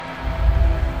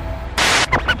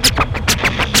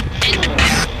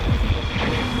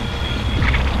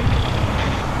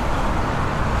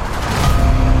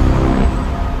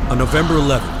November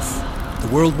 11th, the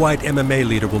worldwide MMA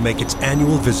leader will make its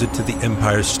annual visit to the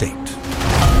Empire State.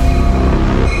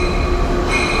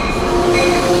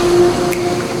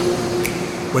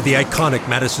 Where the iconic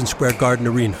Madison Square Garden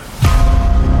Arena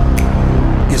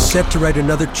is set to write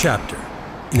another chapter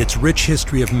in its rich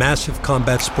history of massive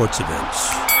combat sports events.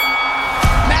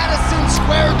 Madison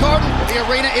Square Garden, the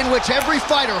arena in which every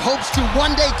fighter hopes to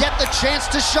one day get the chance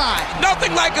to shine.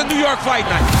 Nothing like a New York fight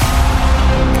night.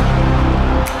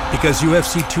 Because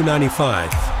UFC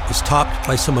 295 is topped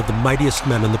by some of the mightiest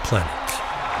men on the planet.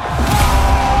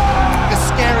 The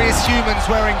scariest humans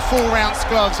wearing 4-ounce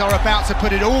gloves are about to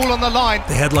put it all on the line.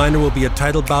 The headliner will be a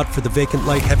title bout for the vacant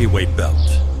light heavyweight belt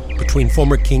between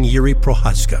former king Jiri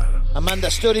Prochazka. A man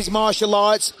that studies martial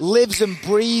arts, lives and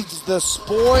breathes the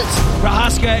sport.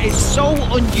 Prochazka is so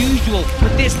unusual,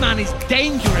 but this man is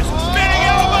dangerous. Spinning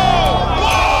elbow!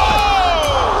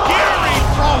 Whoa! Jiri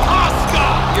Prochazka!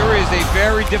 Jiri is a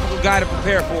very difficult guy to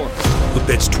prepare for. Who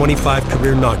bits 25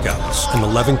 career knockouts and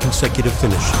 11 consecutive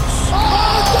finishes.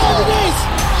 Oh, there it is!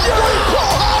 Jiri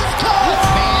Prochazka!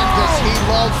 Man, does he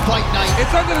love fight night.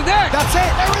 It's under the neck. That's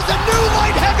it. There is a new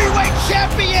light heavyweight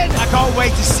champion. I can't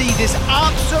wait to see this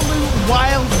absolute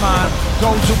wild man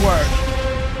go to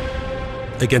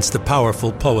work. Against the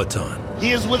powerful Poatan.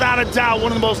 He is without a doubt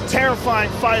one of the most terrifying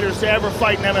fighters to ever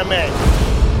fight in MMA.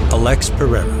 Alex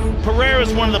Pereira. Pereira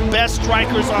is one of the best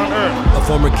strikers on earth. A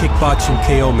former kickboxing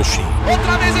KO machine.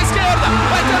 Otra vez izquierda.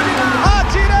 Va a terminar. A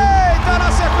direita na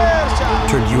sequência.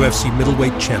 Turned UFC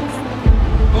middleweight champion.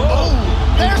 Oh,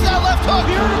 there's that left hook.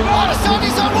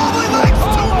 Adesanya's on wobbly legs.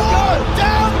 2-1.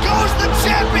 Down goes the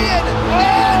champion.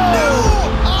 And new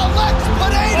Alex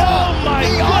Pereira. Oh my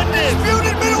the goodness.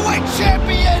 Undisputed middleweight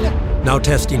champion. Now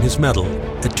testing his mettle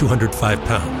at 205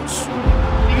 pounds.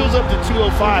 He goes up to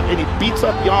 205 and he beats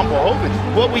up Jan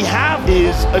Blachowicz. What we have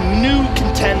is a new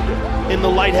contender in the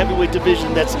light heavyweight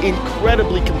division that's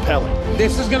incredibly compelling.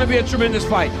 This is going to be a tremendous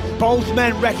fight. Both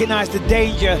men recognize the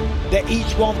danger that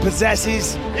each one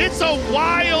possesses. It's a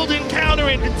wild encounter,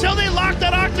 and until they lock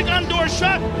that octagon door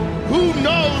shut, who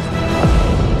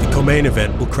knows? The co-main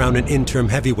event will crown an interim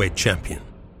heavyweight champion,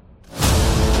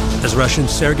 as Russian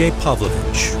Sergei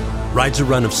Pavlovich rides a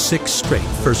run of 6 straight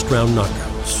first-round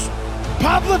knockouts.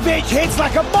 Pavlovich hits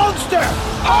like a monster.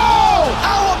 Oh,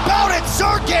 how about it,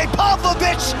 Sergei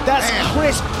Pavlovich? That's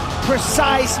crisp,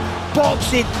 precise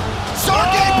boxing.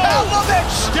 Sergei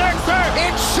Pavlovich,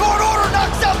 in short order,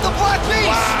 knocks out the Black Beast.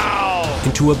 Wow!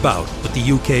 Into a bout with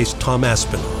the UK's Tom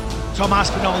Aspinall. Tom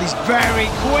Aspinall is very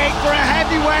quick for a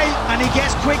heavyweight, and he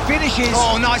gets quick finishes.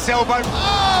 Oh, nice elbow.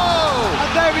 Oh,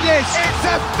 And there it is. It's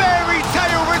a fairy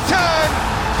tale return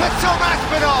for Tom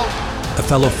Aspinall. A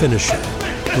fellow finisher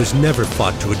who has never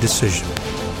fought to a decision.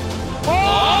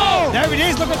 Oh! There it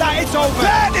is. Look at that. It's over.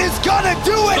 that is gonna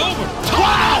do it. Over. Tom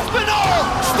Aspinall,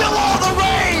 still all the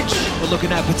rage. We're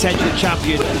looking at a potential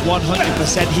champion.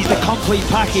 100%. He's the complete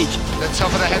package. The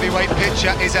top of the heavyweight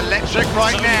picture is electric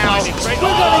right now. We're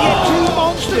going to get two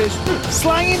monsters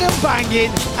slanging and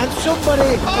banging, and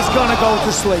somebody is going to go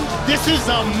to sleep. This is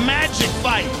a magic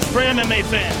fight for MMA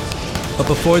fans. But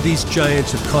before these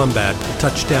giants of combat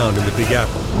touch down in the Big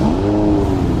Apple,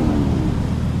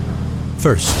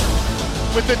 first,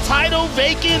 With the title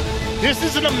vacant, this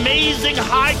is an amazing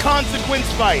high-consequence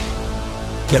fight.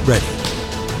 get ready.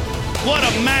 What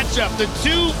a matchup. The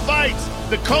two fights,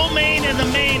 the co-main and the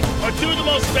main, are two of the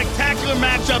most spectacular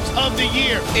matchups of the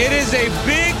year. It is a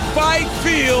big fight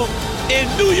field in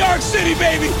New York City,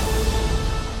 baby.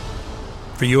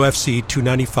 For UFC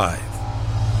 295.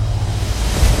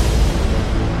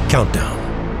 Countdown.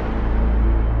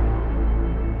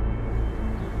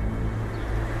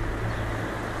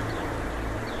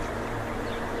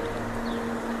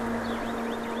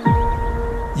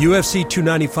 UFC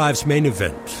 295's main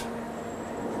event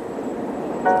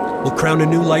will crown a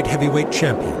new light heavyweight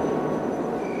champion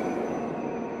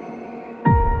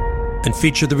and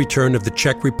feature the return of the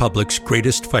Czech Republic's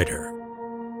greatest fighter.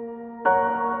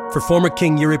 For former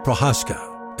King Jiri Prochazka,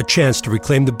 a chance to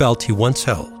reclaim the belt he once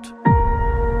held.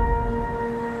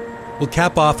 Will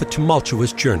cap off a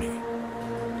tumultuous journey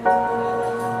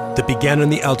that began on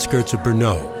the outskirts of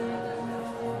Brno.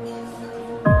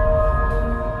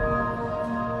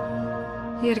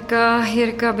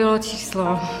 Jirka bylo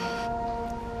číslo.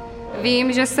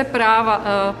 Vím, že se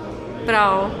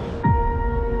prál.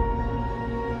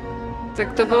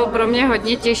 Tak to bylo pro mě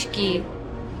hodně těžký,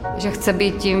 že chce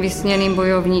být tím vysněným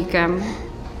bojovníkem.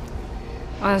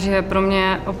 A že je pro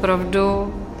mě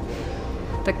opravdu,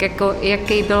 tak jako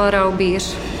jaký byl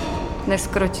raubíř,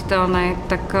 neskročitelný,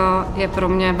 tak je pro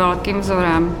mě velkým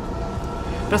vzorem.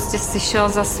 Prostě si šel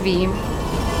za svým.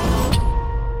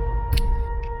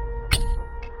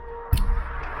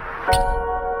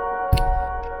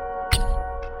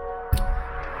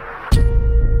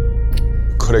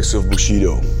 Codex of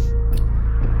Bushido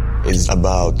is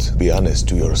about be honest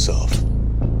to yourself.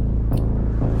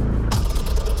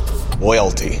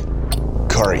 Loyalty,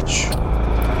 courage.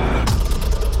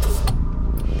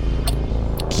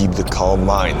 Keep the calm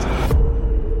mind.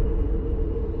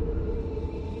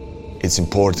 It's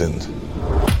important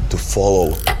to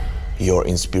follow your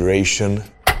inspiration,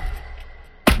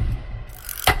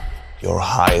 your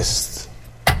highest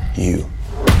you.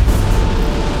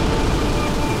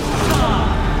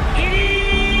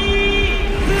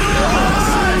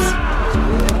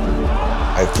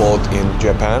 I fought in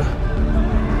Japan,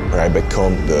 where I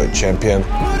became the champion.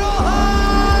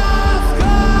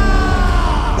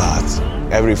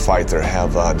 But every fighter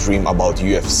have a dream about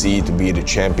UFC to be the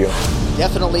champion.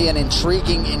 Definitely an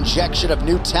intriguing injection of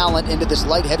new talent into this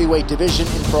light heavyweight division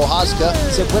in Prochazka.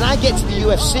 Said, when I get to the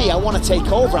UFC, I want to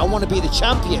take over. I want to be the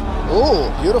champion. Ooh,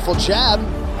 beautiful jab.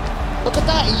 Look at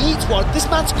that, he eats one. This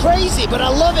man's crazy, but I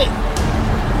love it.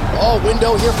 Oh,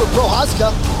 window here for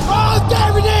Prochazka. Oh,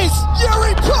 there it is!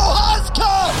 Jiri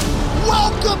Prochazka!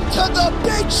 Welcome to the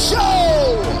big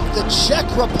show! The Czech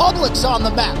Republic's on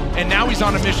the map. And now he's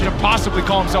on a mission to possibly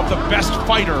call himself the best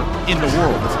fighter in the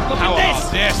world. How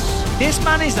about this? This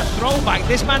man is a throwback,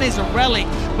 this man is a relic,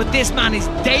 but this man is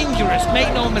dangerous,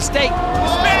 make no mistake.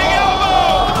 Spinning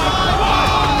elbow!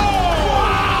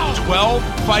 Wow!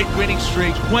 12-fight winning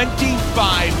streak,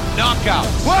 25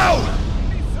 knockouts. Whoa!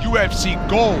 UFC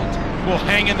gold will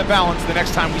hang in the balance the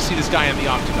next time we see this guy in the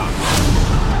octagon.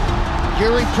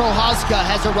 Jiri Prochazka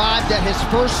has arrived at his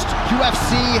first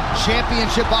UFC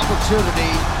championship opportunity.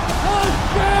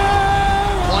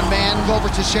 One man, Glover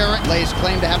Teixeira, lays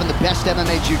claim to having the best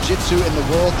MMA jiu-jitsu in the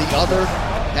world. The other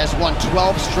has won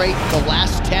 12 straight, the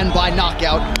last 10 by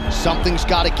knockout. Something's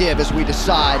got to give as we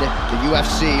decide the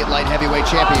UFC light heavyweight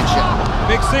championship.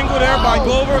 Big single there by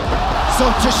Glover. So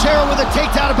Teixeira with a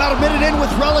takedown about a minute in with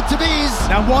relative ease.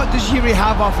 Now what does Jiri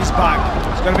have off his back?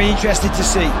 It's going to be interesting to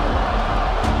see.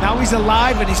 Now he's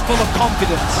alive and he's full of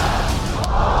confidence.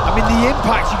 I mean, the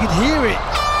impact, you could hear it.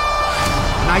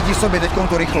 Najdi sobě teďkom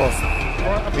tu rychlost.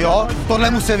 Jo,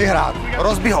 tohle musí vyhrát.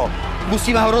 Rozbij ho.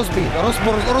 Musíme ho rozbít,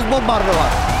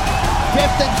 rozbombardovat.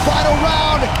 Fifth and final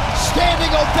round,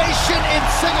 standing ovation in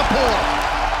Singapore.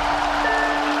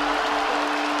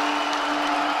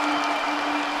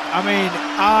 I mean,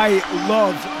 I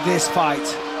love this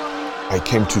fight. I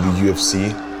came to the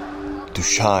UFC to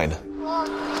shine.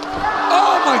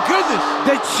 Oh my goodness!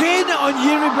 The chin on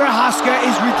Jiri Prochazka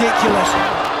is ridiculous.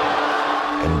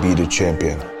 And be the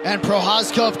champion. And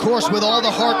Prochazka, of course, with all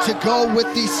the heart to go with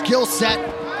the skill set.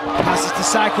 Passes to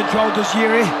side control, does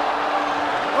Jiri.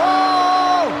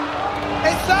 Oh!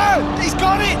 It's there! He's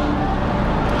got it!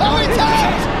 Oh, he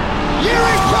does!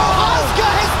 Jiri Prochazka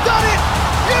has done it!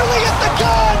 Nearly at the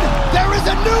gun! There is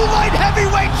a new light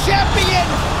heavyweight champion!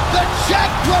 The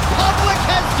Czech Republic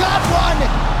has got one!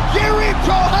 Jiri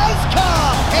Prochazka!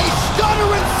 A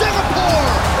stunner in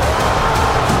Singapore!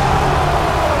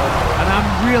 And I'm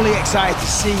really excited to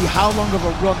see how long of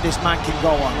a run this man can go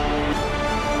on.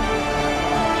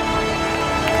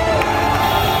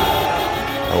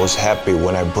 I was happy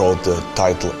when I brought the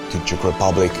title to Czech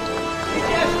Republic.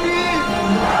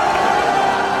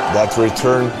 That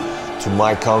return to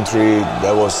my country,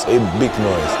 that was a big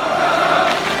noise.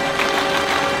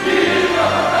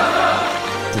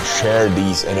 To share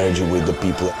this energy with the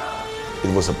people,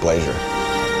 it was a pleasure.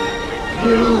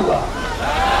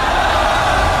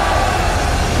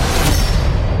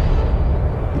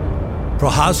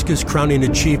 Prochazka's crowning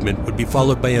achievement would be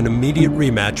followed by an immediate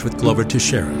rematch with Glover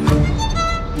Teixeira,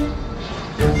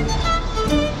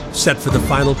 set for the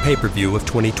final pay-per-view of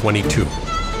 2022.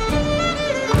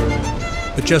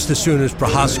 But just as soon as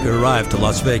Prochazka arrived to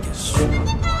Las Vegas,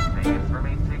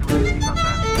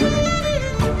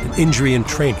 an injury in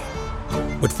training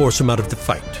would force him out of the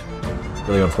fight.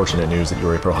 Really unfortunate news that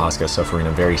Jiri Prochazka is suffering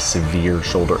a very severe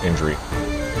shoulder injury.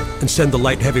 And send the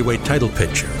light heavyweight title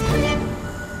picture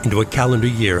into a calendar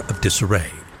year of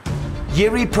disarray.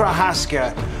 Jiri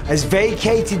Prochazka has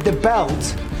vacated the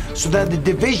belt so that the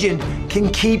division can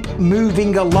keep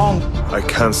moving along. I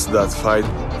canceled that fight.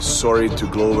 Sorry to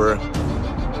Glover.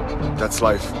 That's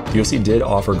life. UFC did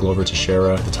offer Glover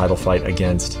Teixeira the title fight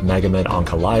against Magomed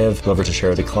Ankalaev. Glover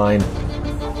Teixeira declined.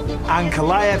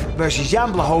 Ankalaev versus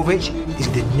Jan Blachowicz is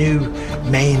the new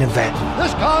main event.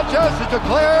 This contest is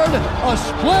declared a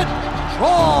split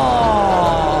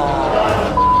draw.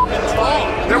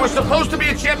 There was supposed to be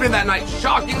a champion that night.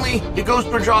 Shockingly, it goes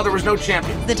per draw. There was no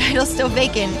champion. The title's still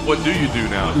vacant. What do you do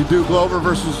now? You do Glover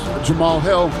versus Jamal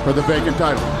Hill for the vacant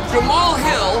title. Jamal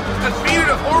Hill defeated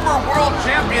a former world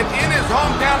champion in his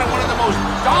hometown in one of the most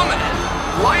dominant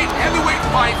light heavyweight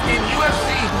fights in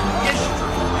UFC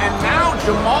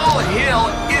Jamal Hill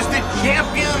is the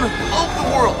champion of the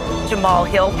world. Jamal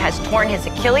Hill has torn his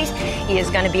Achilles. He is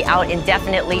going to be out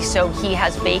indefinitely, so he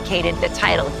has vacated the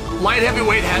title. Light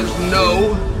heavyweight has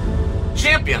no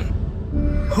champion.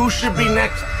 Who should be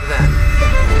next then?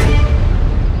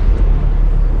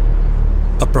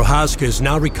 But Prochazka is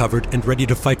now recovered and ready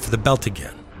to fight for the belt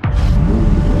again.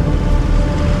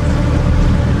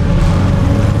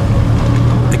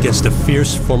 Against a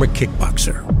fierce former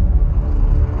kickboxer,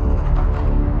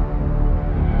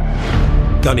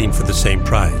 gunning for the same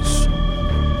prize.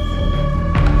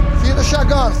 Finta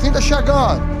chegando.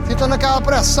 Finta naquela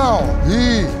pressão.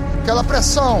 Aquela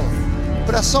pressão.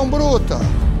 Pressão bruta.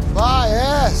 Vai,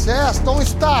 don't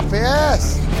stop,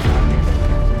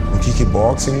 No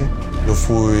kickboxing, eu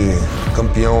fui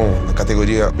campeão na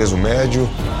categoria peso médio.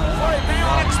 Foi bem o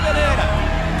Alex Pereira.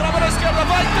 Trava na esquerda,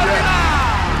 vai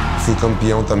terminar. Fui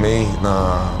campeão também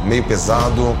na meio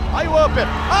pesado. Aí o upper,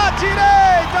 à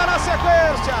direita na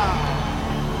sequência.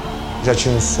 Já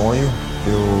tinha um sonho,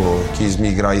 eu quis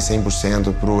migrar aí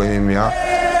 100% pro MMA.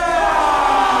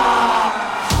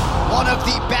 One of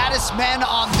the baddest men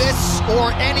on this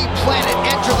or any planet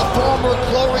enter the former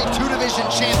Glory 2-division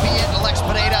champion, Alex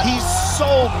Pereira. He's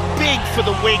so big for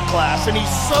the weight class and he's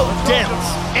so dense.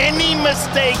 Any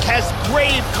mistake has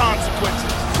grave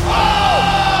consequences.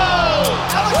 Oh!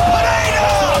 Alex Pereira!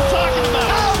 That's what I'm talking about.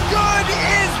 How good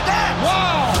is that?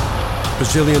 Wow!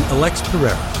 Brazilian Alex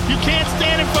Pereira. You can't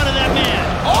stand in front of that man.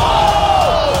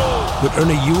 Oh! Would earn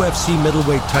a UFC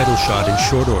middleweight title shot in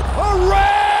short order.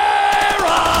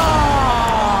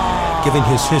 Given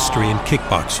his history in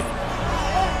kickboxing,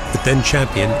 with then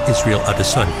champion Israel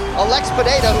Adesanya. Alex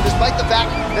Pereira, who despite the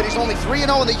fact that he's only 3-0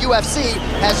 in the UFC,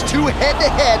 has 2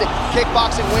 head-to-head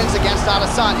kickboxing wins against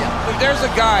Adesanya. If there's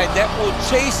a guy that will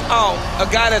chase out a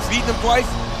guy that's beaten him twice,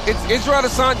 it's Israel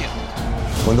Adesanya.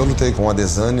 Quando eu lutei com a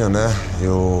Adesanya, né,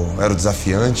 eu era o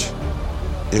desafiante,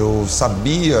 eu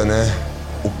sabia, né,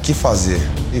 o que fazer.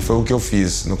 E foi o que eu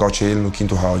fiz, nocauteei ele no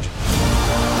 5º round.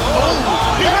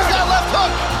 Here's that left hook!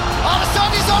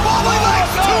 Adesanya's on wobbly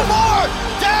legs! 2 more!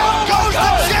 Down goes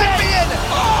the champion!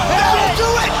 That'll do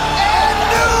it! And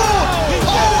new!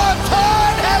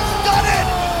 Poatan has done it!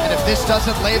 And if this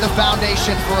doesn't lay the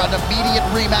foundation for an immediate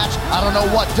rematch, I don't know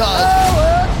what does.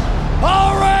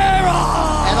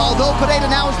 And although Pereira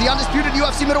now is the undisputed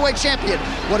UFC middleweight champion,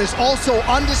 what is also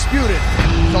undisputed,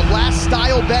 the last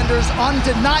style bender's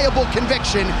undeniable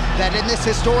conviction that in this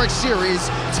historic series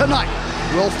tonight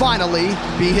will finally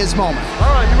be his moment.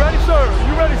 All right, you ready, sir?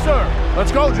 You ready, sir?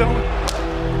 Let's go, gentlemen.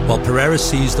 While Pereira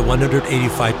seized the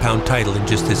 185-pound title in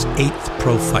just his 8th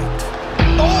pro fight.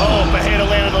 Oh, Pereira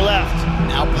landed the left.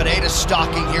 Now Pereira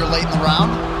stalking here late in the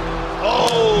round.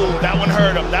 Oh, that one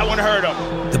hurt him. That one hurt him.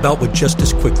 The belt would just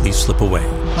as quickly slip away.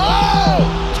 Oh!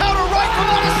 Counter right from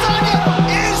Adesanya!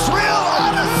 Israel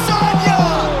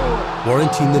Adesanya!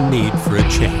 Warranting the need for a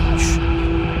change.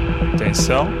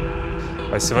 Atenção.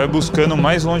 Aí você vai buscando o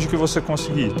mais longe que você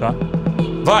conseguir, tá?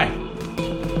 Vai!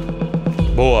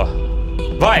 Boa!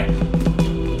 Vai!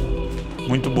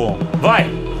 Muito bom. Vai!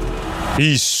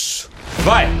 Isso!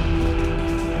 Vai!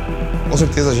 Com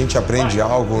certeza a gente aprende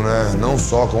algo, né? Não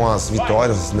só com as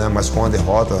vitórias, né? Mas com a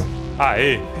derrota.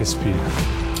 Aê! Respira.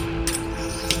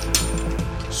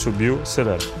 Subiu,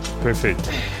 acelera. Perfeito.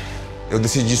 Eu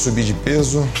decidi subir de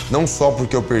peso, não só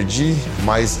porque eu perdi,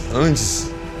 mas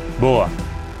antes. Boa.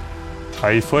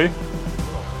 Aí foi?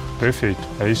 Perfeito.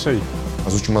 É isso aí.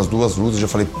 As últimas 2 lutas eu já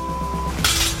falei,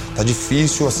 tá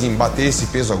difícil, assim, bater esse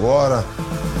peso agora.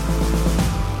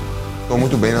 Tô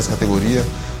muito bem nessa categoria,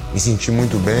 me senti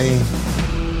muito bem.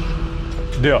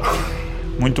 Deu.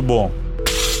 Muito bom.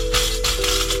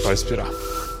 Vai respirar.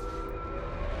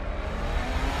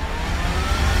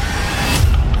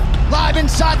 Live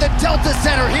inside the Delta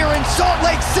Center here in Salt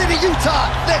Lake City, Utah.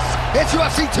 This is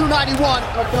UFC 291.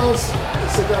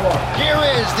 Here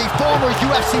is the former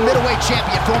UFC middleweight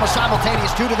champion, former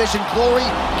simultaneous 2-division Glory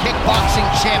kickboxing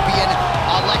champion,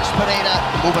 Alex Pereira,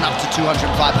 moving up to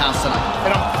 205 pounds tonight.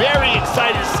 And I'm very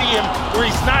excited to see him where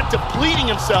he's not depleting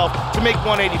himself to make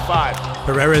 185.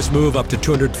 Pereira's move up to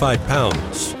 205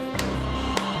 pounds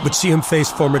would see him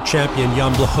face former champion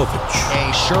Jan Blachowicz.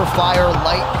 A surefire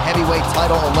light heavyweight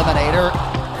title eliminator.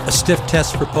 A stiff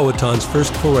test for Poatan's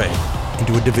first foray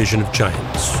into a division of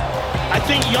giants. I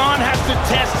think Jan has to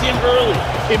test him early,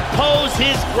 impose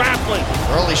his grappling.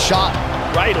 Early shot.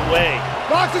 Right away.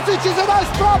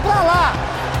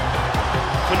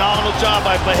 Phenomenal job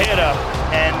by Pereira.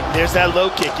 And there's that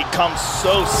low kick. It comes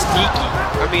so sneaky.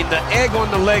 I mean, the egg on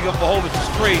the leg of Pavlovich is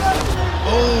crazy.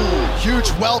 Oh,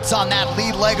 huge welts on that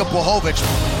lead leg of Pavlovich.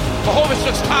 Pavlovich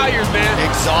looks tired, man.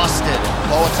 Exhausted.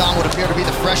 Boatan would appear to be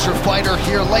the fresher fighter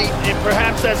here late. And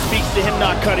perhaps that speaks to him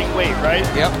not cutting weight, right?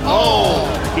 Yep. Oh,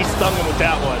 he stung him with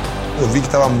that one. Eu vi que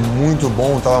estava muito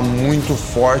bom, estava muito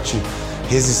forte,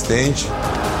 resistente.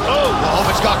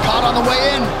 Pavlovich got caught on the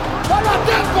way in.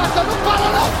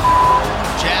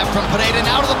 Jab from Pereira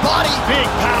now to the body. Big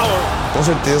power. Com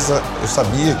certeza, eu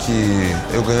sabia que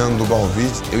eu ganhando do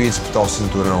Pavlovich, eu ia disputar o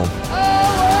cinturão.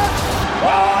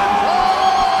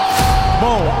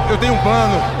 Bom, eu tenho um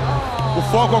plano. O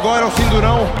foco agora é o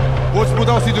cinturão. Vou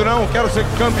disputar o cinturão, quero ser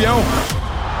campeão.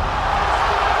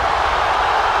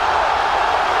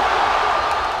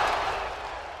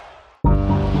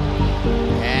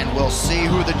 And we'll see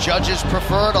who the judges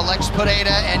preferred. Alex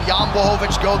Pereira and Jan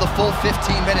Blachowicz go the full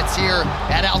 15 minutes here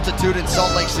at altitude in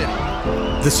Salt Lake City.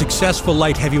 The successful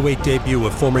light heavyweight debut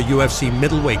of former UFC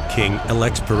middleweight king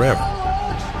Alex Pereira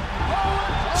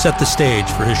set the stage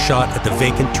for his shot at the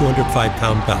vacant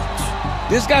 205-pound belt.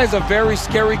 This guy is a very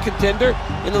scary contender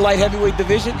in the light heavyweight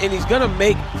division, and he's going to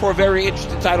make for a very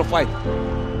interesting title fight.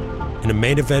 In a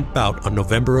main event bout on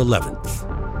November 11th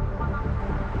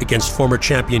against former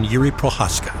champion Jiri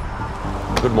Prochazka.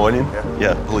 Good morning.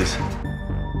 Yeah, please.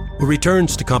 Who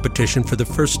returns to competition for the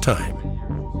first time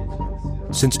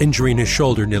since injuring his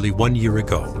shoulder nearly 1 year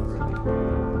ago.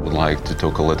 Would like to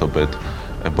talk a little bit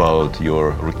about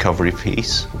your recovery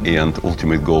phase, and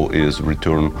ultimate goal is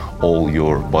return all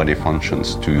your body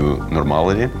functions to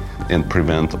normality and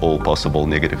prevent all possible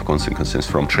negative consequences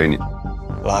from training.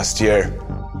 Last year,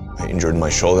 I injured my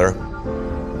shoulder.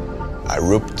 I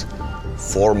ripped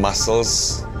 4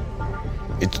 muscles.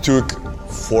 It took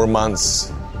 4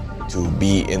 months to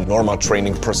be in normal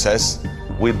training process.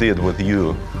 We did with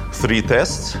you 3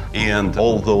 tests, and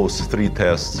all those 3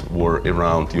 tests were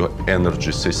around your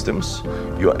energy systems.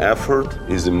 Your effort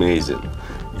is amazing.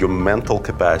 Your mental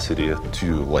capacity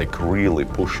to really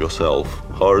push yourself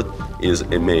hard is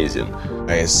amazing.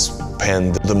 I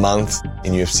spent the month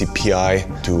in UFC PI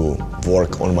to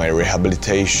work on my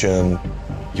rehabilitation.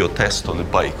 Your test on the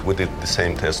bike, we did the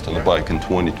same test on the bike in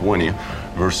 2020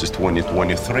 versus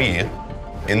 2023.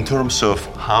 In terms of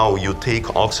how you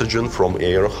take oxygen from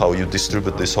air, how you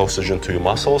distribute this oxygen to your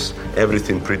muscles,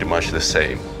 everything pretty much the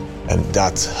same. And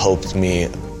that helped me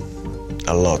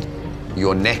a lot.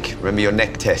 Your neck, remember your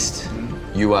neck test?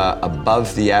 You are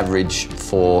above the average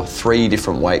for 3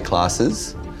 different weight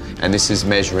classes, and this is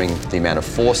measuring the amount of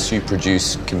force you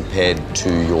produce compared to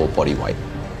your body weight.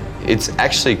 It's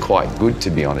actually quite good,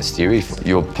 to be honest, Jiri.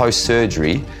 You're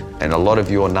post-surgery, and a lot of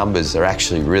your numbers are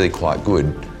actually really quite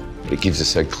good. It gives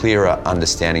us a clearer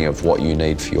understanding of what you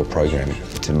need for your programming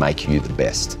to make you the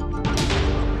best.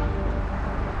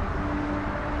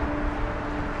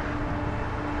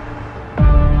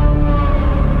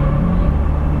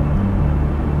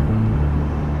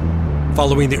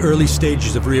 Following the early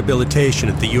stages of rehabilitation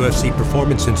at the UFC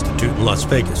Performance Institute in Las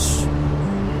Vegas,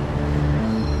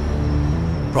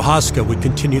 Prochazka would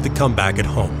continue the comeback at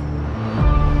home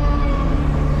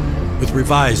with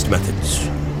revised methods,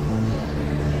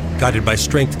 guided by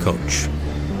strength coach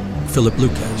Philip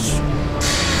Lucas.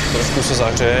 Trošku se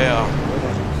zahřeje a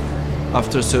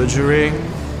after surgery,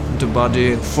 the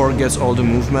body forgets all the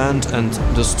movement and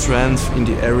the strength in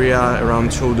the area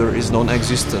around shoulder is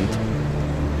non-existent.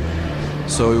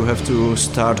 So you have to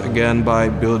start again by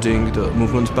building the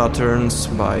movement patterns,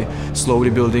 by slowly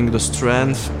building the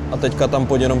strength. A teďka tam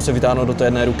pojď jenom se vytáhnout do té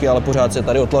jedné ruky, ale pořád se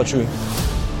tady otlačuj.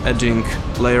 Adding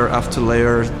layer after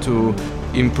layer to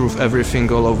improve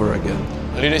everything all over again.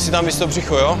 Hlídej si tam místo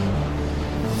břicho, jo?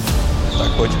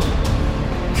 Tak pojď.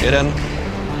 1,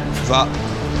 2,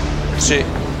 3,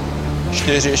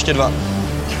 4, ještě 2,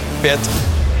 5,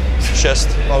 6,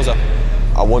 pauza.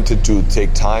 I wanted to take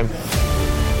time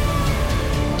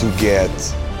to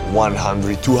get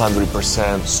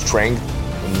 100-200% strength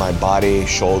in my body,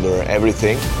 shoulder,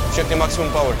 everything. Všechny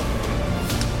maximum power.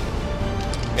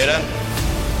 1,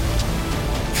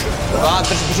 2,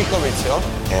 drž břicho víc, jo?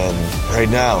 And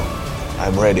right now,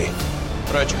 I'm ready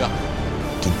Troječka.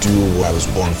 to do what I was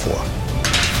born for.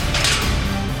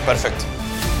 Perfect.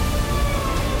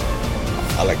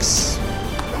 Alex,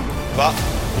 2.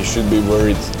 you should be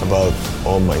worried about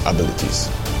all my abilities.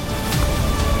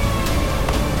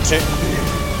 3.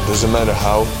 Doesn't matter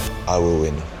how, I will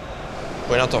win.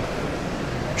 Pojď na to.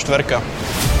 4.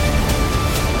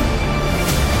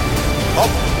 Hop.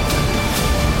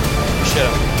 Ještě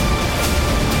jeden.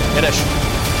 Jedeš.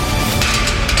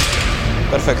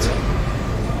 Perfect.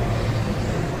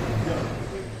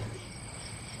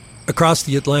 Across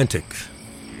the Atlantic,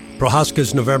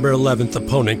 Prochazka's November 11th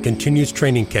opponent continues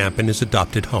training camp in his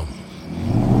adopted home.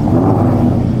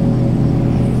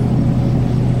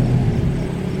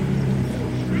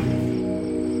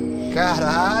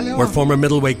 where former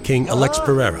middleweight king Alex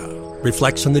Pereira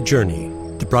reflects on the journey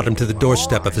that brought him to the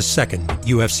doorstep of his second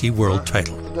UFC world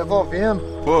title. Devolvendo.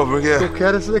 Pô, por quê? Eu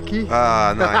quero esse daqui.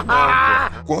 Ah, não.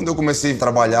 Quando eu comecei a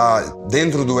trabalhar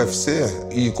dentro do UFC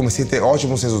e comecei a ter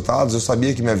ótimos resultados, eu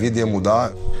sabia que minha vida ia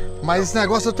mudar. Mas esse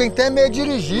negócio eu tenho até medo de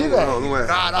dirigir, velho. Não é.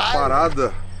 Caralho.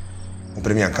 Parada.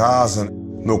 Comprei minha casa,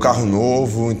 meu carro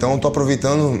novo, então eu tô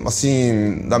aproveitando,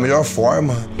 assim, da melhor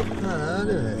forma. Caralho,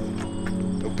 velho.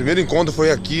 O primeiro encontro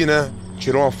foi aqui, né?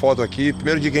 Tirou uma foto aqui,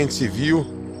 primeiro dia que a gente se viu.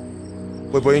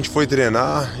 Depois a gente foi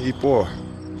treinar e, pô,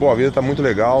 a vida tá muito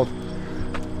legal.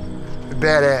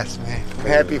 Badass, man.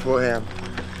 I'm happy for him.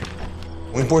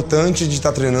 O importante de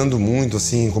estar treinando muito,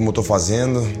 assim, como eu tô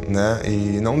fazendo, né?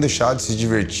 E não deixar de se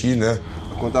divertir, né?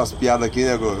 Vou contar umas piadas aqui,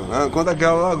 né, Glover? Conta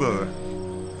aquela lá, Glover.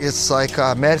 It's like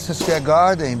Madison Square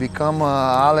Garden become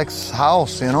Alex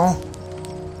house, you know?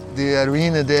 The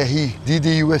arena that he did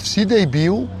the UFC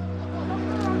debut.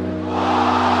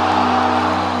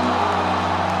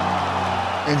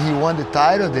 And he won the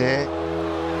title there.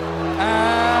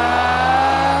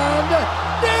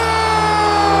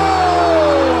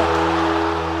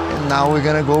 And now we're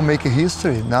gonna go make a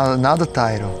history. Now another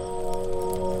title.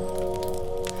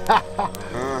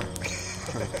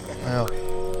 Well.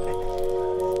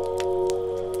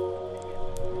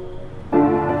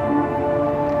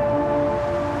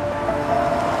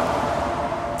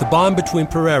 The bond between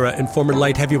Pereira and former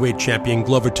light heavyweight champion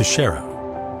Glover Teixeira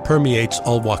permeates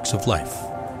all walks of life.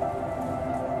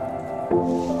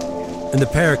 And the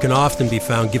pair can often be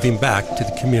found giving back to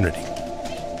the community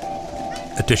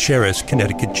at Teixeira's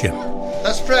Connecticut gym.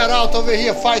 Let's spread out over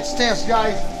here, fight stance,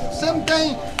 guys. Same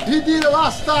thing he did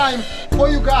last time for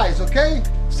you guys, okay?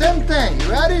 Same thing, you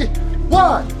ready?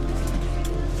 1,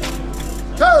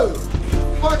 2,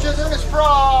 punches in the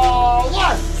sprawl,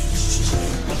 1.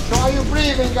 Show you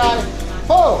breathing, guys.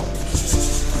 4.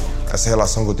 Essa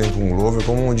relação que eu tenho com o Glover é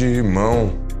como de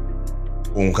irmão.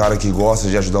 Um cara que gosta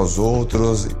de ajudar os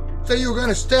outros. So you're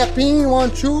gonna step in, 1,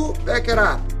 2, back it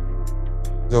up.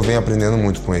 Eu venho aprendendo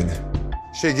muito com ele.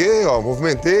 Cheguei, ó,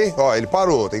 movimentei, ó, ele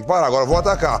parou, tem que parar, agora eu vou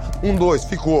atacar. 1, 2,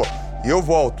 ficou. E eu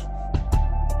volto.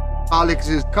 Alex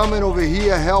is coming over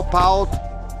here, help out.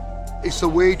 It's a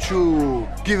way to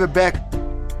give it back.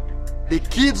 The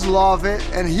kids love it,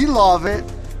 and he love it.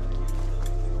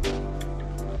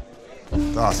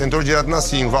 Tá, você entrou direto na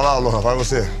 5, vai lá, Lohan, vai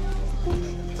você.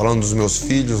 Falando dos meus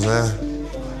filhos, né?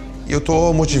 E eu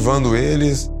tô motivando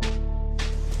eles.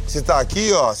 Você tá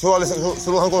aqui, ó, se o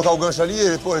Lohan colocar o gancho ali,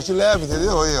 ele te leva,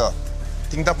 entendeu? Aí, ó.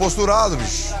 Tem que estar posturado,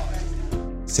 bicho.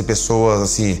 Ser pessoas,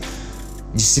 assim,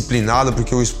 disciplinadas,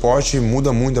 porque o esporte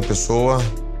muda muito a pessoa.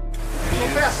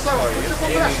 Compressão, muita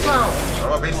compressão.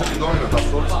 Parabéns, seu abdômen, tá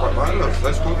solto, vai, meu,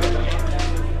 dá escuta.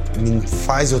 Me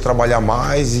faz eu trabalhar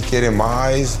mais e querer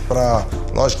mais pra,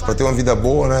 lógico, pra ter uma vida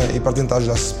boa, né? E pra tentar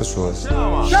ajudar essas pessoas.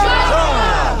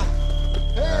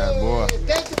 É, boa.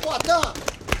 Thank you, Potan.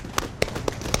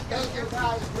 Thank you,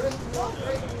 guys. Great work,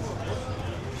 great work.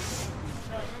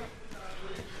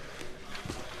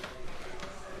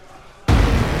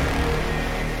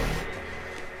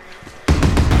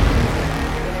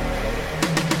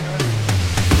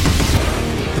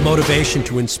 The motivation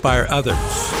to inspire others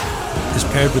is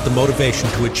paired with the motivation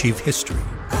to achieve history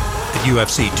at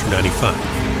UFC 295,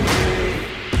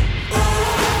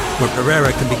 where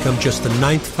Pereira can become just the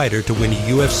 9th fighter to win a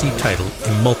UFC title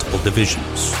in multiple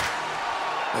divisions.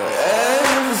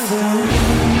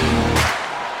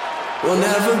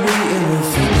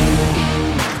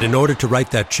 But in order to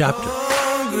write that chapter,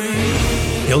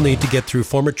 he'll need to get through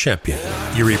former champion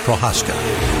Jiri Prochazka.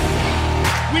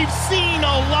 We've seen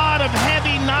a lot of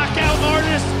heavy knockout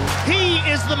artists. He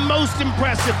is the most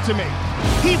impressive to me.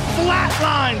 He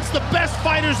flatlines the best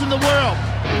fighters in the world.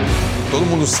 Todo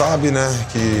mundo sabe, né,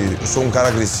 que eu sou um cara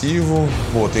agressivo,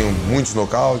 pô, tenho muitos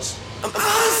nocautes. His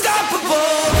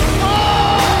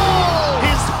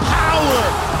power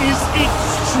is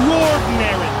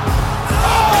extraordinary.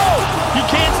 You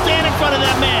can't stand in front of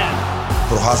that man.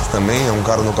 Prochazka também é um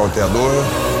cara nocauteador.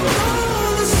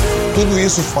 Tudo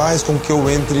isso faz com que eu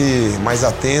entre mais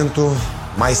atento,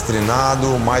 mais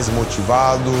treinado, mais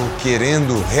motivado,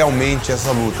 querendo realmente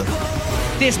essa luta.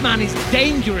 This man is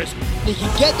dangerous. He can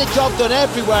get the job done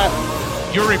everywhere.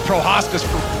 Jiri Prochazka's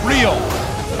for real.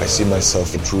 I see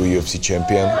myself a true UFC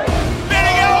champion.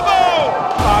 Big elbow!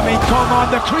 I mean, come on,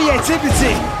 the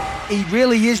creativity. He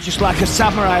really is just like a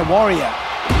samurai warrior.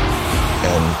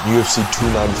 And UFC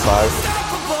 295,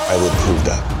 I will prove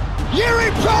that.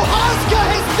 Jiri Prochazka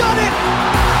has done it!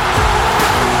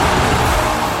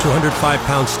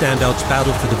 205-pound standouts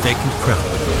battle for the vacant crown.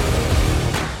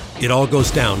 It all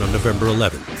goes down on November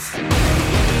 11th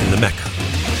in the Mecca.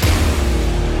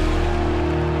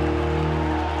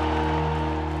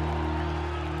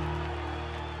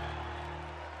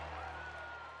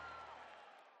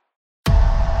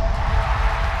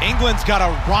 England's got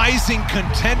a rising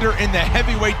contender in the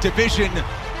heavyweight division.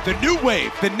 The new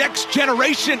wave, the next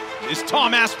generation is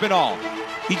Tom Aspinall.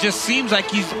 He just seems like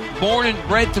he's born and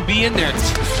bred to be in there.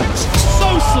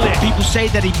 So slick. People say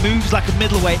that he moves like a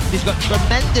middleweight. He's got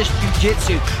tremendous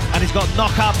jiu-jitsu and he's got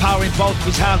knockout power in both of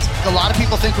his hands. A lot of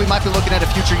people think we might be looking at a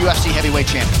future UFC heavyweight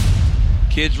champion.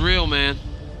 Kid's real, man.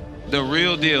 The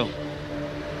real deal.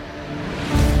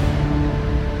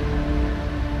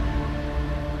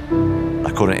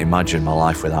 I couldn't imagine my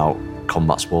life without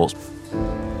combat sports.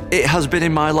 It has been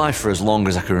in my life for as long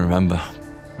as I can remember.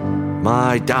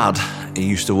 My dad, he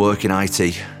used to work in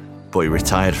IT, but he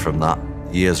retired from that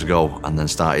years ago and then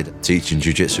started teaching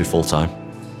jiu-jitsu full-time.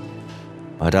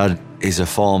 My dad is a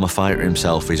former fighter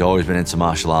himself. He's always been into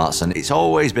martial arts and it's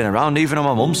always been around, even on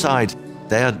my mum's side.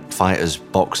 They had fighters,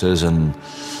 boxers, and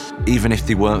even if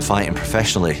they weren't fighting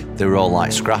professionally, they were all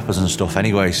like scrappers and stuff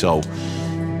anyway, so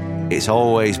it's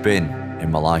always been in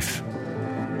my life.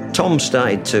 Tom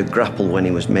started to grapple when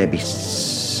he was maybe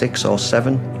 6 or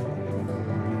 7.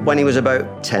 When he was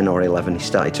about 10 or 11, he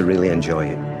started to really enjoy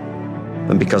it.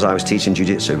 And because I was teaching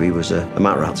jiu-jitsu, he was a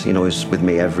mat rat, you know, he was with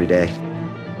me every day.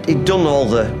 He'd done all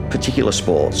the particular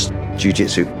sports,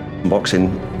 jiu-jitsu,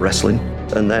 boxing, wrestling,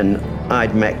 and then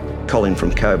I'd met Colin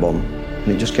from Cowbomb, and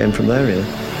it just came from there, really.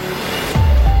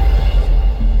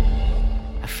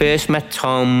 I first met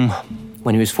Tom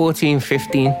when he was 14,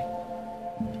 15.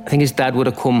 I think his dad would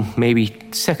have come maybe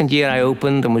second year I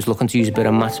opened and was looking to use a bit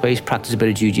of mat space, practice a bit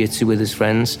of jiu-jitsu with his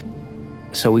friends.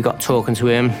 So we got talking to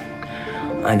him,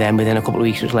 and then within a couple of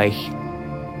weeks it was like,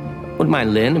 wouldn't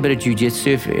mind learning a bit of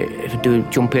jiu-jitsu if I do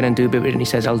jump in and do a bit of it. And he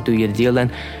says, I'll do you the deal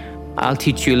then. I'll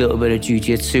teach you a little bit of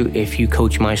jiu-jitsu if you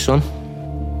coach my son.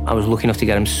 I was lucky enough to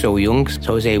get him so young,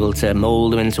 so I was able to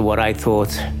mould him into what I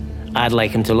thought I'd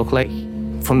like him to look like.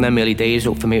 From them early days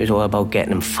up, for me, it was all about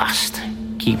getting him fast,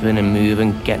 keeping him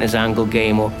moving, getting his angle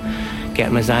game up,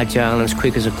 getting him as agile and as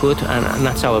quick as I could, and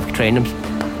that's how I've trained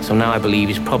him. So now I believe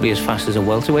he's probably as fast as a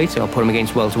welterweight. I'll put him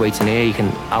against welterweights in here, you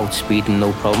can outspeed him,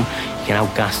 no problem. You can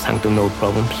outgas tank them, no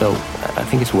problem. So I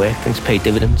think it's worked, I think it's paid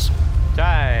dividends.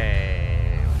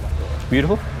 Time.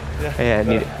 Beautiful?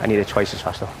 Yeah, I need it twice as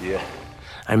fast though. Yeah.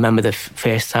 I remember the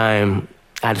first time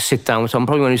I had to sit down with someone,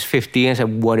 probably when he was 15, and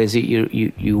said, what is it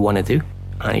you want to do?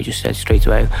 And he just said straight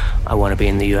away, I want to be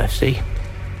in the UFC.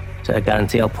 So I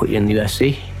guarantee I'll put you in the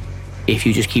UFC if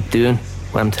you just keep doing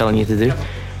what I'm telling you to do.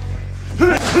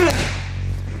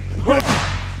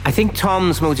 I think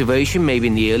Tom's motivation, maybe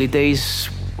in the early days,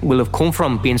 will have come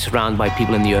from being surrounded by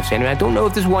people in the UFC. Anyway, I don't know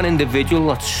if there's one individual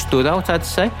that stood out, I'd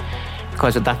say,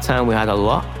 because at that time we had a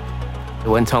lot.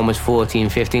 When Tom was 14,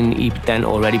 15, he'd then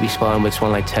already be sparring with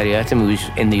someone like Terry Etim, who was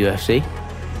in the UFC.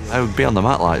 I would be on the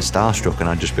mat like starstruck and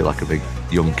I'd just be like a big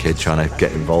young kid trying to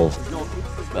get involved.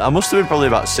 I must have been probably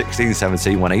about 16,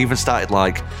 17 when I even started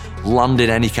like landing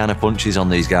any kind of punches on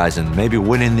these guys and maybe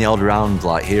winning the odd round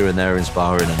like here and there in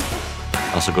sparring, and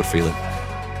that's a good feeling.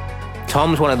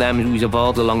 Tom's one of them who's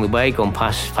evolved along the way, gone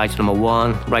past fight number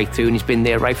 1, right through, and he's been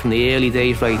there right from the early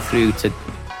days right through to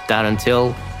Darren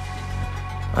Till.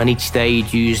 And each day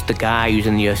he'd use the guy who's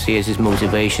in the UFC as his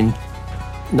motivation.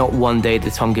 Not one day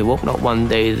did Tom give up, not one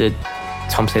day did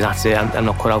Tom say, that's it, I'm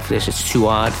not cut out for this, it's too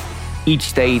hard.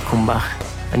 Each day he'd come back,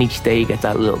 and each day he'd get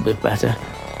that little bit better.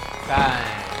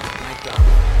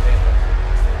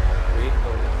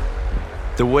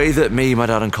 The way that me, my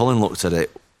dad and Colin looked at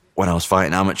it when I was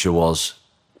fighting amateur was,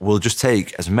 we'll just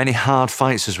take as many hard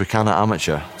fights as we can at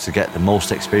amateur to get the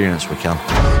most experience we can.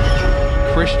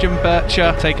 Christian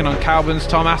Bircher taking on Calvin's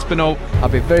Tom Aspinall. I'll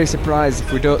be very surprised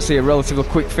if we don't see a relatively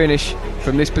quick finish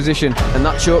from this position. And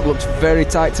that choke looks very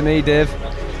tight to me, Dave.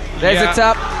 There's a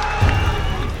tap.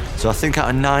 So I think out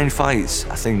of 9 fights,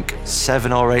 I think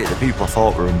 7 or 8 of the people I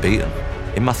fought were unbeaten.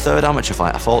 In my 3rd amateur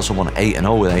fight, I fought someone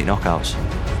 8-0 with 8 knockouts.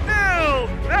 Still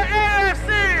the UFC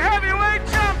heavyweight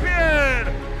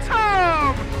champion,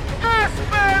 Tom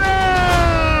Aspinall!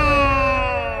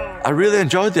 I really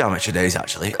enjoyed the amateur days,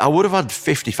 actually. I would have had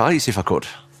 50 fights if I could.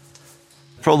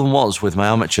 The problem was with my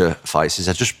amateur fights is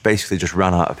I basically just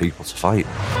ran out of people to fight.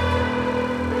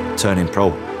 Turning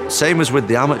pro. Same as with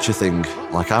the amateur thing,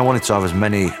 like I wanted to have as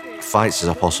many fights as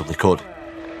I possibly could.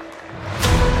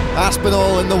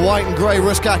 Aspinall in the white and grey,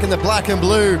 Ruskak in the black and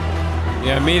blue.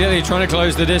 Yeah, immediately trying to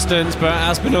close the distance, but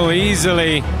Aspinall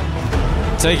easily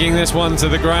taking this one to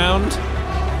the ground.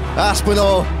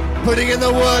 Aspinall putting in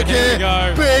the work here.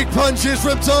 Big punches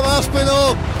from Tom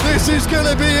Aspinall. This is going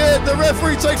to be it. The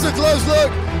referee takes a close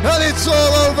look, and it's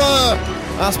all over.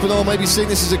 Aspinall maybe seeing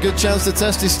this as a good chance to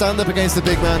test his stand-up against the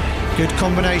big man. Good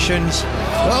combinations.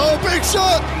 Oh, big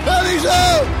shot, and he's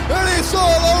out, and it's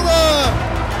all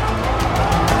over.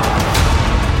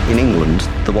 In England,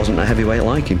 there wasn't a heavyweight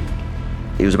like him.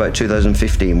 It was about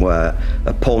 2015 where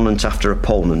opponent after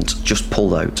opponent just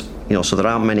pulled out. You know, so there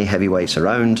aren't many heavyweights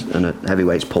around, and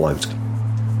heavyweights pull out.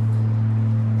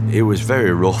 It was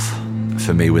very rough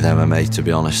for me with MMA, to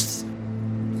be honest.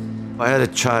 I had a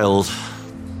child,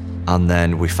 and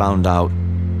then we found out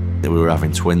that we were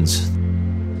having twins.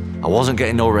 I wasn't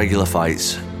getting no regular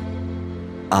fights,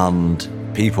 and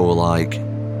people were like,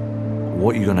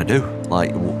 what are you gonna do?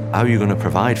 Like, how are you gonna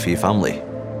provide for your family?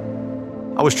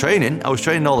 I was training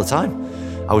all the time.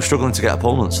 I was struggling to get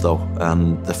opponents though,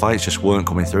 and the fights just weren't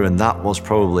coming through, and that was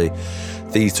probably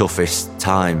the toughest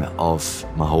time of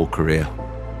my whole career.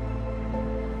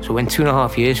 So in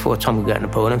 2.5 years before Tom could get an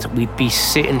opponent, we'd be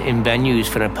sitting in venues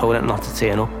for an opponent not to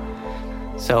turn up.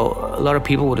 So a lot of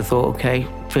people would have thought, okay,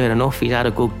 fair enough, he's had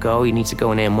a good go, he needs to go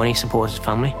and earn money, support his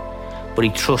family. But he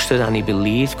trusted and he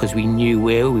believed because we knew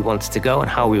where we wanted to go and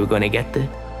how we were going to get there.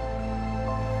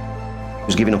 He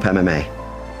was giving up MMA,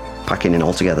 packing in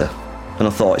altogether. And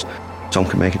I thought, Tom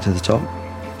can make it to the top.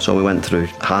 So we went through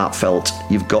heartfelt,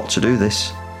 you've got to do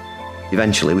this.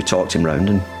 Eventually we talked him round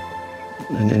and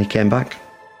he came back.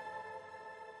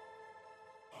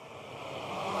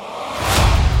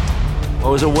 I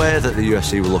was aware that the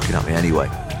UFC were looking at me anyway.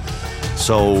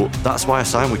 So that's why I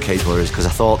signed with Cage Warriors, because I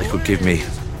thought they could give me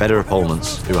better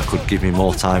opponents who I could give me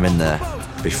more time in there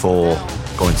before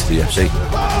going to the UFC.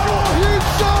 Huge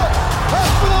shot!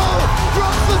 Aspinall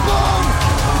drops the bomb!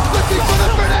 Looking for the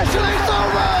finish and it's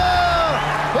over!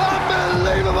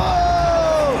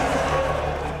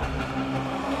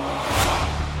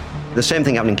 Unbelievable! The same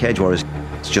thing happened in Cage Warriors.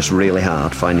 It's just really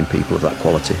hard finding people of that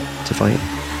quality to fight.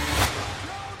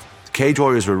 Cage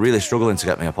Warriors were really struggling to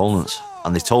get me opponents,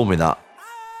 and they told me that.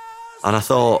 And I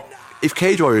thought, if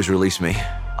Cage Warriors release me,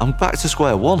 I'm back to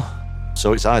square one.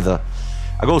 So it's either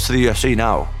I go to the UFC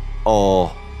now, or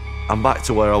I'm back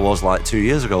to where I was like 2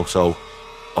 years ago. So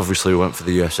obviously we went for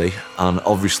the UFC, and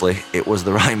obviously it was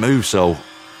the right move, so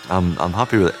I'm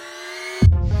happy with it.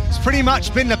 It's pretty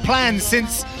much been the plan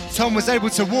since Tom was able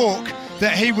to walk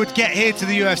that he would get here to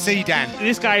the UFC, Dan.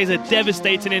 This guy is a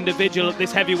devastating individual at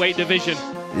this heavyweight division.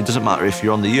 It doesn't matter if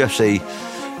you're on the UFC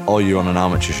or you're on an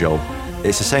amateur show.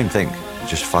 It's the same thing,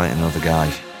 just fighting another guy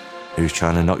who's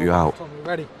trying to knock you out. Tom, you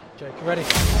ready? Jake, you ready?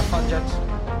 Have fun, gents.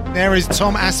 There is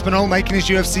Tom Aspinall making his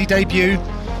UFC debut.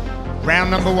 Round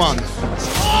number 1.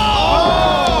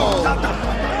 Oh!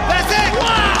 That's it!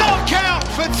 Wow! Knockout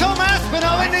for Tom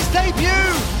Aspinall in his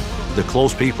debut! The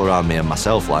close people around me and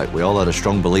myself, like, we all had a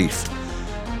strong belief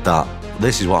that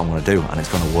this is what I'm going to do and it's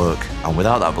going to work. And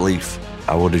without that belief,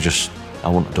 I wouldn't have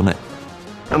done it.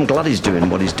 I'm glad he's doing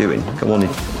what he's doing. I wanted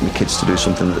my kids to do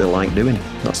something that they like doing.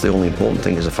 That's the only important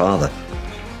thing as a father.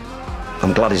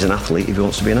 I'm glad he's an athlete if he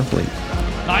wants to be an athlete.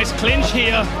 Nice clinch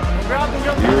here.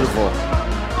 Beautiful.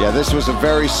 Yeah, this was a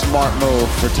very smart move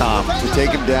for Tom to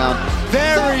take him down.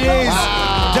 There he is.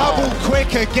 Wow. Double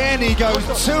quick again. He goes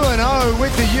 2-0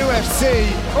 with the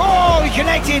UFC. Oh, he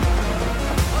connected.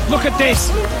 Look at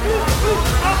this.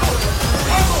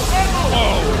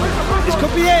 Oh. This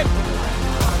could be it.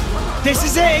 This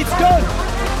is it. It's done.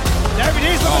 There it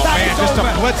is. Look at that. Man, just a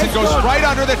blitz and goes done. right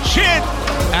under the chin.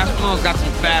 Aspinall's got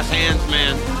some fast hands,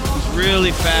 man. He's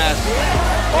really fast.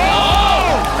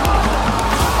 Oh!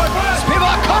 People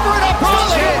are covering up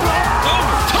early.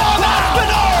 Tom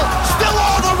Aspinall still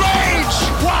all the rage.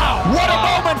 Wow. What a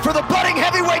moment for the budding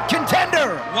heavyweight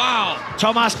contender. Wow.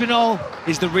 Tom Aspinall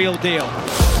is the real deal.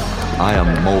 I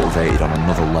am motivated on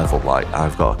another level. Like,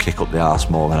 I've got to kick up the arse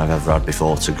more than I've ever had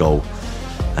before to go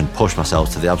and push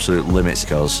myself to the absolute limits,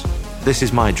 because this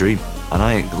is my dream and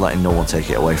I ain't letting no one take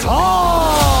it away from me.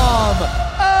 Tom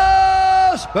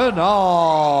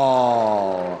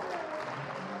Aspinall.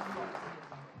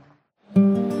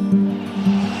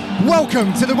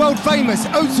 Welcome to the world-famous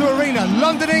O2 Arena,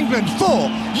 London, England, for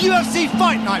UFC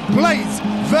Fight Night. Blades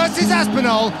versus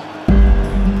Aspinall.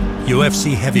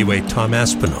 UFC heavyweight Tom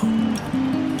Aspinall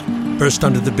burst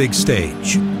onto the big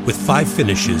stage with 5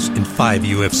 finishes in 5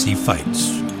 UFC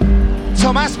fights.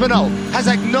 Tom Aspinall has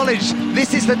acknowledged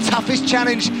this is the toughest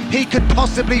challenge he could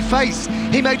possibly face.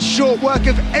 He made short work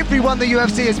of everyone the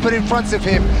UFC has put in front of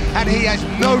him, and he has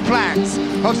no plans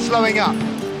of slowing up.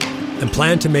 And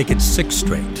planned to make it 6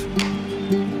 straight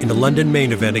in a London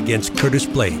main event against Curtis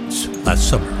Blades last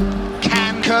summer.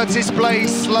 Can Curtis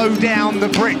Blades slow down the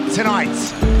Brit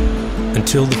tonight?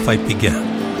 Until the fight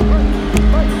began.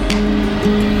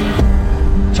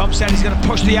 Tom said he's going to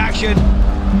push the action.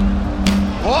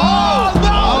 Oh,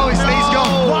 no! Oh, his knee's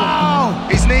gone. Wow!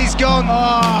 His knee's gone.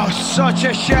 Oh, such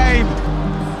a shame.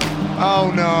 Oh,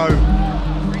 no.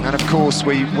 And of course,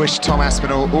 we wish Tom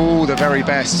Aspinall all the very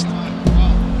best.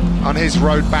 on his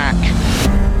road back.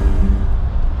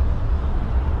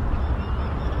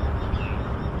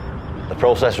 The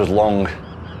process was long.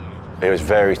 It was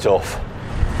very tough.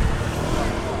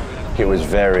 It was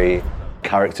very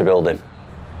character building.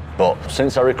 But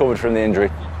since I recovered from the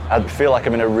injury, I feel like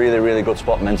I'm in a really, really good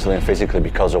spot mentally and physically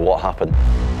because of what happened.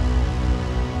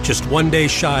 Just 1 day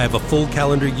shy of a full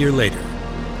calendar year later,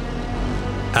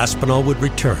 Aspinall would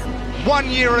return. 1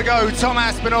 year ago, Tom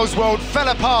Aspinall's world fell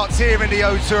apart here in the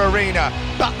O2 Arena,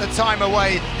 but the time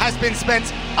away has been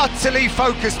spent utterly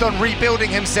focused on rebuilding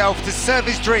himself to serve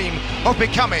his dream of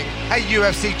becoming a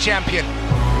UFC champion.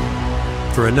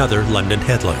 For another London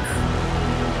headliner,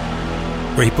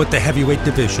 where he put the heavyweight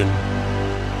division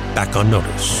back on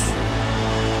notice.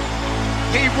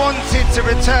 He wanted to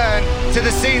return to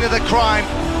the scene of the crime,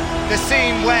 the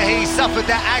scene where he suffered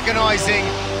that agonising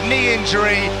knee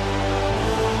injury.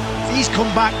 He's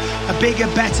come back a bigger,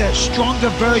 better,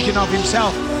 stronger version of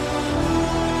himself.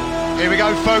 Here we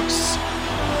go, folks.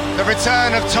 The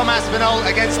return of Tom Aspinall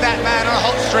against that man on a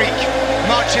hot streak,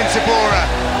 Marcin Tybura.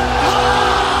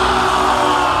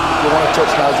 You want to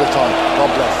touch, now's your time. God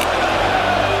bless.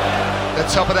 The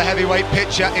top of the heavyweight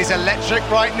picture is electric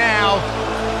right now.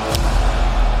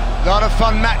 A lot of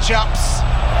fun matchups.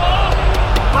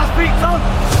 Last beat, Tom.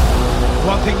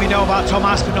 One thing we know about Tom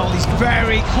Aspinall, he's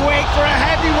very quick for a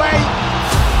heavyweight.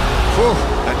 Whew,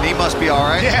 that knee must be all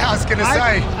right. Yeah, I was going to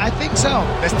say. I think so.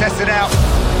 Let's test it out.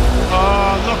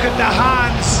 Oh, look at the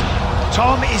hands.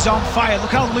 Tom is on fire.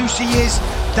 Look how loose he is,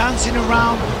 dancing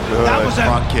around. Good that was a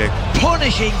front kick.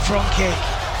 Punishing front kick.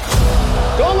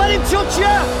 Don't let him touch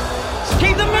you.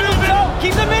 Keep the middle, Joe.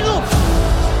 Keep the middle.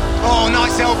 Oh,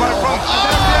 nice elbow from.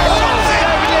 There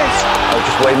it is. I was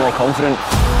just way more confident.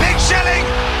 Big shelling.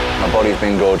 My body's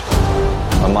been good.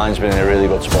 My mind's been in a really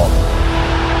good spot.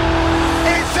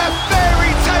 It's a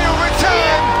fairy tale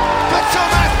return for Tom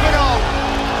Aspinall.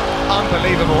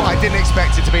 Unbelievable. I didn't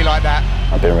expect it to be like that.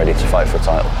 I've been ready to fight for a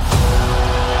title.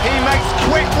 He makes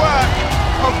quick work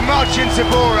of Marcin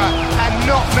Tybura, and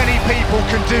not many people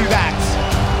can do that.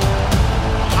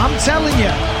 I'm telling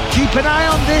you, keep an eye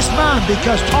on this man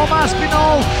because Tom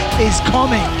Aspinall is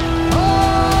coming.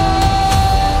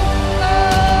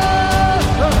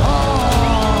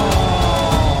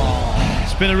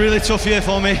 It's been a really tough year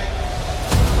for me.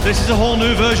 This is a whole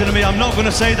new version of me. I'm not going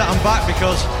to say that I'm back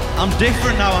because I'm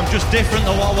different now. I'm just different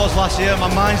than what I was last year.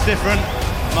 My mind's different,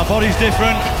 my body's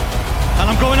different, and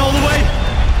I'm going all the way.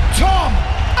 Tom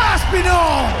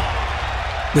Aspinall!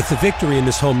 With the victory in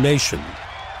his home nation,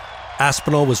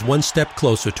 Aspinall was one step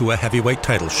closer to a heavyweight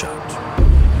title shot.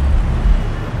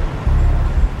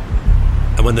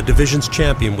 And when the division's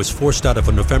champion was forced out of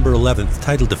a November 11th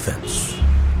title defense,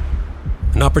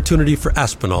 an opportunity for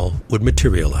Aspinall would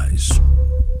materialize.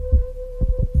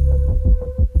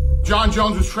 John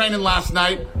Jones was training last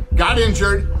night, got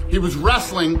injured, he was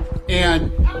wrestling,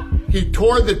 and he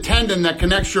tore the tendon that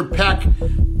connects your pec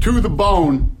to the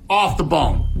bone, off the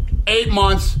bone. 8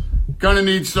 months, gonna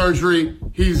need surgery,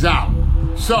 he's out.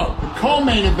 So, the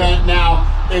co-main event now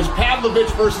is Pavlovich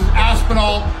versus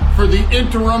Aspinall for the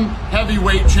interim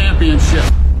heavyweight championship.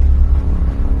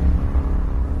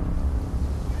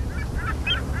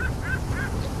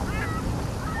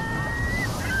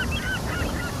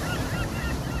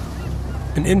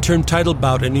 An interim title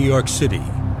bout in New York City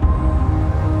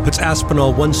puts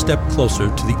Aspinall one step closer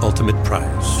to the ultimate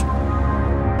prize.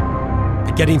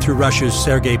 But getting through Russia's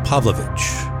Sergei Pavlovich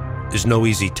is no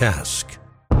easy task.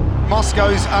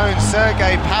 Moscow's own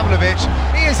Sergei Pavlovich,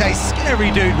 he is a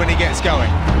scary dude when he gets going.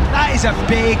 That is a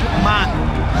big man.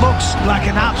 Looks like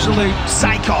an absolute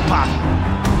psychopath.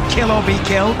 Kill or be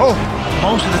killed. Oh,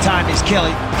 most of the time he's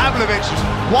killing. Pavlovich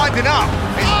winding up.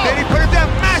 Then he put him down,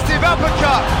 massive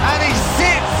uppercut, and he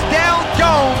sits down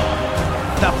gone.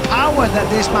 The power that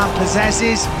this man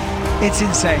possesses, it's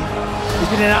insane. He's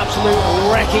been an absolute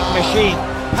wrecking machine.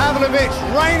 Pavlovich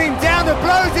raining down the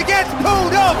blows, he gets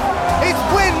pulled off. It's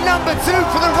win number 2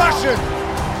 for the Russian.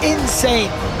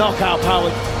 Insane knockout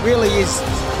power, really is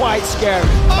quite scary.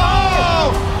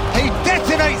 Oh! He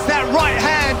detonates that right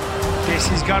hand. This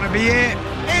is gonna be it.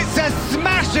 It's a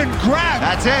smash and grab.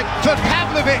 That's it for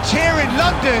Pavlovich here in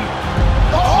London.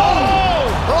 Oh!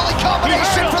 Early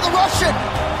combination for the Russian.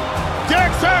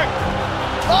 Derek's hurt.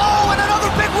 Oh, and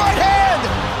another big right hand.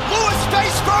 Lewis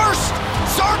face first.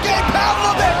 Sergei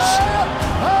Pavlovich.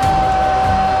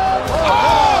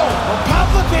 Oh!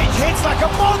 Pavlovich hits like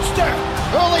a monster.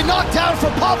 Early knockdown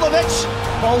for Pavlovich.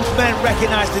 Both men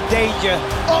recognize the danger.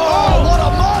 Oh, what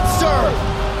a monster.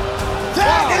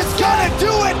 That is gonna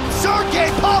do it. Sergei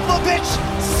Pavlovich,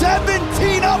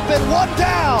 17 up and 1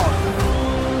 down.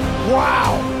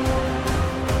 Wow.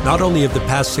 Not only have the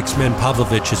past 6 men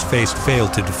Pavlovich has faced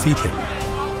failed to defeat him,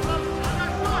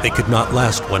 they could not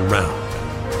last one round,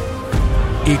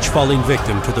 each falling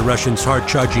victim to the Russians'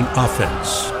 hard-charging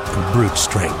offense and brute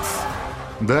strength.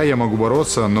 Да, я могу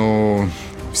бороться, но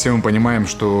все мы понимаем,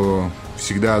 что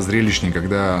всегда зрелищнее,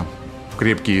 когда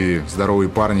крепкие, здоровые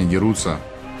парни дерутся,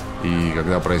 и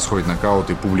когда происходит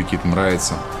нокаут, и публике это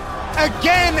нравится.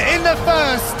 Again in the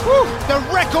first, the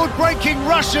record-breaking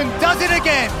Russian does it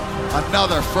again.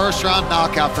 Another first-round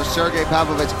knockout for Sergei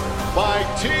Pavlovich. By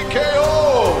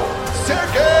TKO,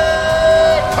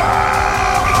 Sergei Pavlovich!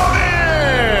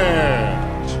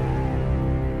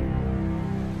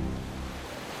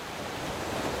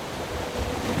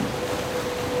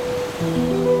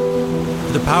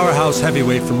 For the powerhouse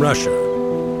heavyweight from Russia,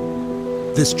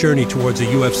 this journey towards a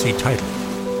UFC title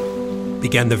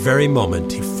began the very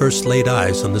moment he first laid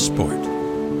eyes on the sport.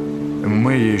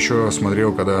 ММА я еще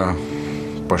смотрел, когда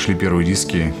пошли первые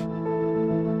диски.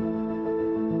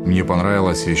 Мне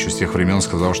понравилось, я еще с тех времен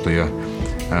сказал, что я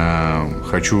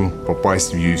хочу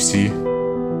попасть в UFC.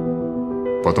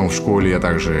 Потом в школе я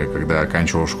также, когда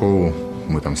оканчивал школу,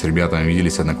 мы там с ребятами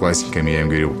виделись, с одноклассниками, я им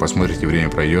говорил, посмотрите, время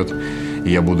пройдет, и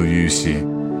я буду в UFC.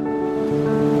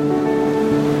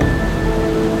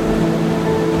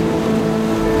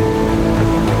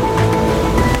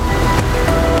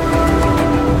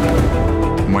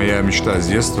 Моя мечта с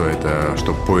детства – это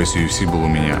чтобы пояс UFC был у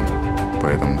меня.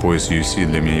 Поэтому пояс UFC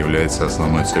для меня является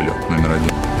основной целью, номер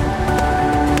 1.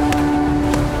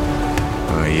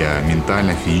 Я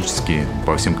ментально, физически,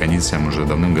 по всем кондициям уже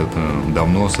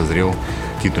давно созрел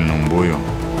к титульному бою.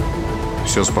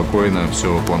 Все спокойно,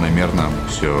 все планомерно,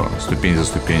 все ступень за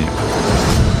ступенью.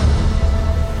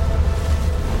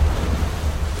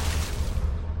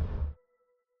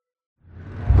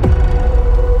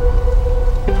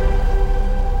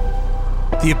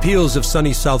 The appeals of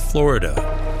sunny South Florida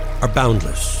are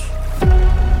boundless.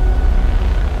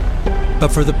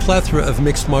 But for the plethora of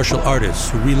mixed martial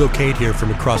artists who relocate here from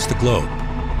across the globe,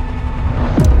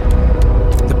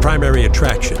 the primary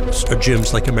attractions are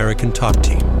gyms like American Top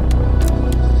Team.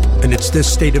 And it's this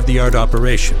state-of-the-art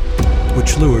operation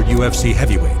which lured UFC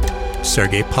heavyweight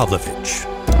Sergei Pavlovich.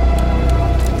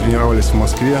 Тренировались в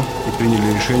Москве и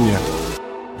приняли решение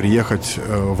приехать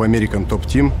в American Top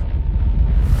Team.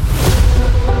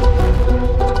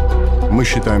 Мы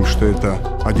считаем, что это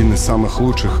один из самых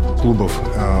лучших клубов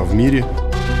в мире.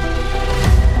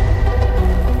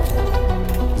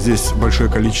 Здесь большое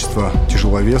количество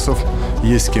тяжеловесов,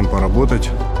 есть с кем поработать.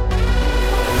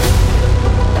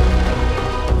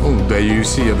 До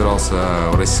UFC я дрался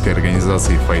в российской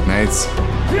организации Fight Nights.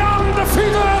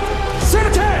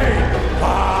 Sergei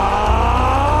Павлович!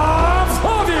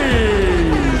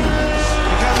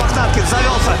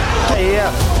 Завелся. И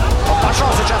пошел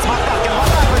сейчас Макаркин в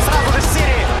атаку и сразу же с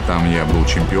серии. Там я был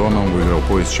чемпионом, выиграл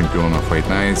пояс чемпиона Fight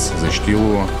Nights, защитил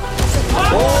его.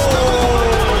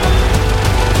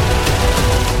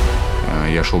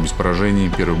 Я шел без поражений,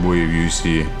 первый бой в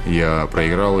UFC я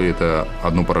проиграл, и это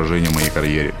одно поражение в моей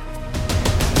карьере.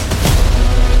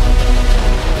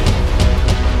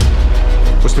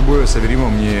 После боя с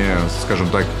Аверимом мне, скажем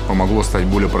так, помогло стать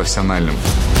более профессиональным.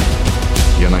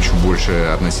 Я начал больше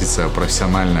относиться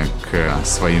профессионально к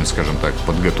своим, скажем так,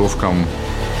 подготовкам.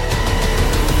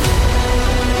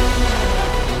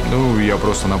 Ну, я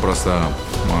просто-напросто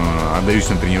отдаюсь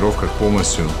на тренировках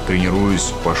полностью,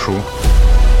 тренируюсь, пашу.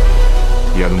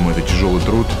 Я думаю, это тяжелый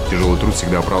труд. Тяжелый труд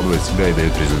всегда оправдывает себя и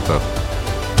дает результат.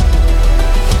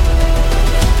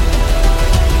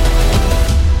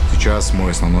 Сейчас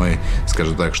мой основной,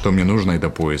 скажем так, что мне нужно, это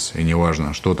пояс. И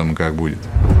неважно, что там и как будет.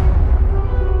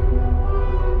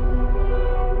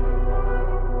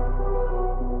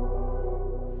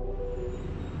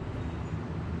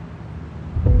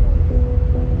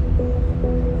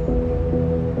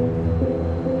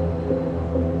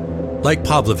 Like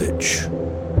Pavlovich,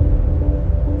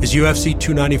 his UFC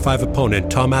 295 opponent,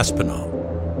 Tom Aspinall,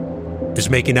 is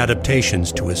making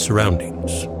adaptations to his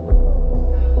surroundings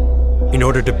in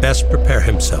order to best prepare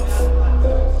himself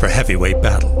for heavyweight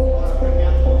battle.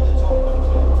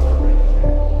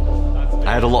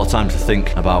 I had a lot of time to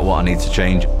think about what I need to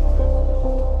change.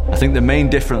 I think the main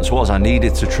difference was I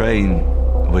needed to train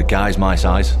with guys my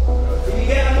size. If you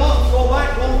get them off, go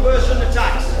back, one person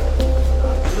attacks.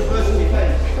 The person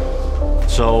defends.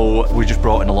 So we just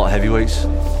brought in a lot of heavyweights.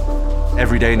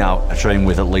 Every day now, I train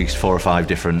with at least 4 or 5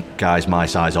 different guys my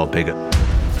size or bigger.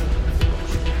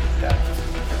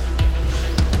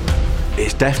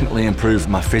 It's definitely improved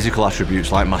my physical attributes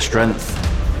like my strength.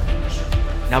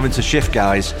 Having to shift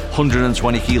guys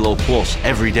 120 kilo plus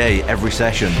every day, every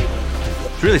session.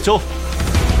 It's really tough.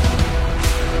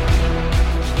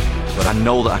 I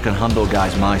know that I can handle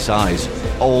guys my size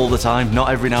all the time, not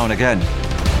every now and again.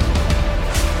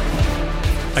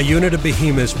 A unit of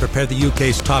behemoths prepare the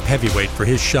UK's top heavyweight for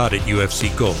his shot at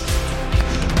UFC gold.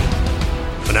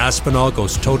 When Aspinall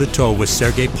goes toe-to-toe with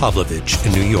Sergei Pavlovich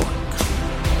in New York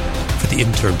for the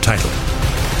interim title.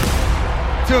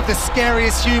 Two of the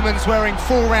scariest humans wearing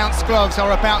 4-ounce gloves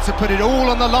are about to put it all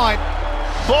on the line.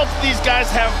 Both of these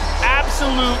guys have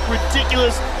absolute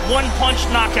ridiculous one-punch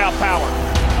knockout power.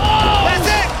 Oh! That's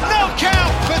it!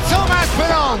 Knockout for Tom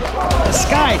Aspinall! The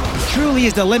sky truly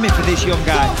is the limit for this young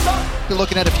guy. You're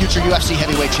looking at a future UFC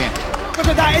heavyweight champion. Look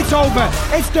at that, it's over.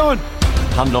 It's done.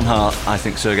 Hand on heart, I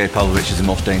think Sergei Pavlovich is the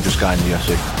most dangerous guy in the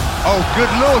UFC. Oh,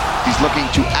 good lord. He's looking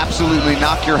to absolutely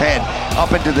knock your head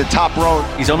up into the top row.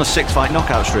 He's on a 6-fight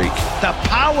knockout streak. The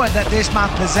power that this man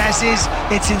possesses,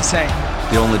 it's insane.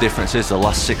 The only difference is the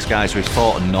last 6 guys who he's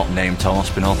fought are not named Tom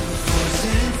Aspinall.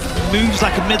 Moves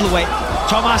like a middleweight.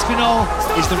 Tom Aspinall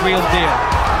is the real deal.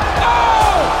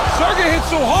 Oh! Sergei hit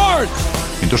so hard!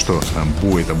 Не то, что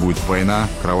бой, это будет война,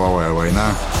 кровавая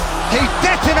война. He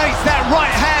detonates that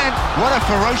right hand. What a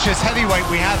ferocious heavyweight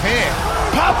we have here.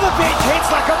 Pavlovich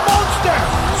hits like a monster.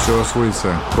 Все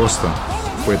сводится просто.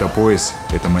 Это пояс,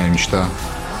 это моя мечта.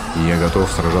 И я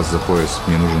готов сражаться за пояс.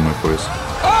 Мне нужен мой пояс.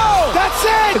 Oh! That's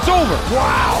it! It's over.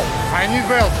 Wow! I need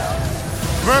belt.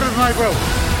 Where is my belt?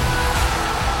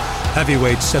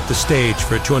 Heavyweights set the stage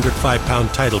for a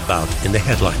 205-pound title bout in the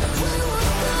headliner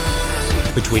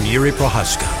between Jiri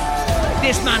Prochazka.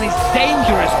 This man is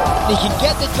dangerous. He can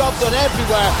get the job done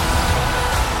everywhere.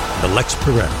 And Alex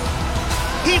Pereira.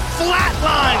 He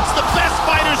flatlines the best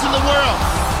fighters in the world.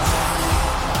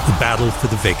 Who battle for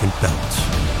the vacant belt.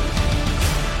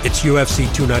 It's UFC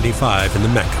 295 in the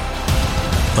Mecca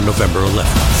on November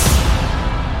 11th.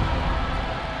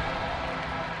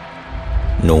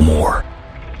 No more.